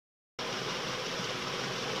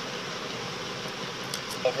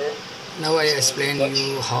cover. Now I explain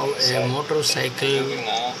you how a motorcycle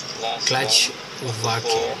clutch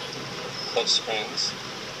working. Clutch springs.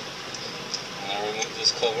 And I remove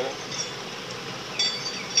this cover.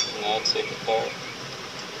 Now take apart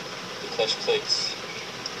the clutch plates.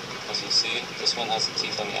 As you see, this one has the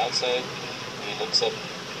teeth on the outside and it hooks up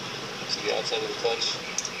to the outside of the clutch.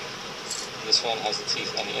 This one has the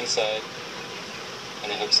teeth on the inside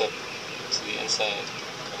and it hooks up to the inside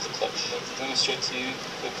of the clutch. To demonstrate to you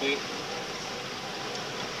quickly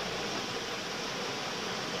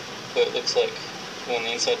what it looks like when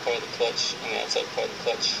the inside part of the clutch and the outside part of the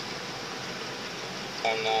clutch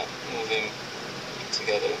are not moving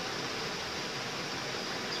together.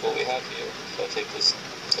 So what we have here, if I take this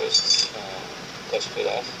first clutch plate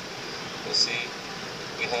off, you'll see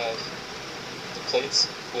we have the plates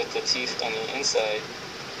with the teeth on the inside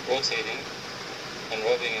rotating and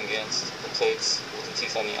rubbing against the plates with the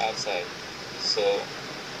teeth on the outside. So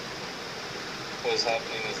what is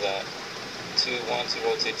happening is that two want to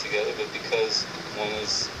rotate together, but because one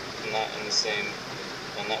is not in the same,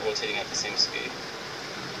 not rotating at the same speed,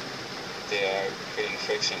 they are creating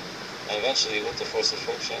friction. And eventually, with the force of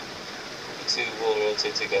friction, the two will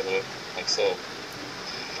rotate together like so.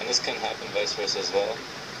 And this can happen vice versa as well.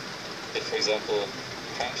 If, for example,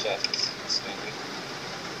 the crankshaft is spinning,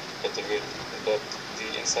 but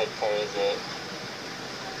the inside part of the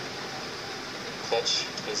clutch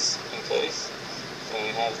is in place, then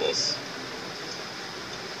we have this.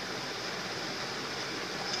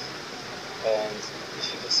 And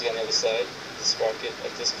if you can see on the other side, the sprocket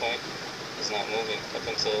at this point is not moving up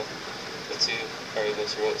until the two are able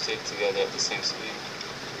to rotate together at the same speed.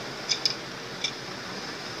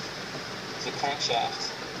 The crankshaft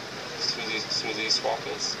through these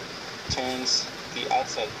sprockets turns the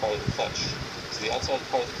outside part of the clutch. So the outside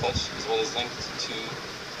part of the clutch is what is linked to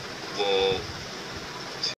the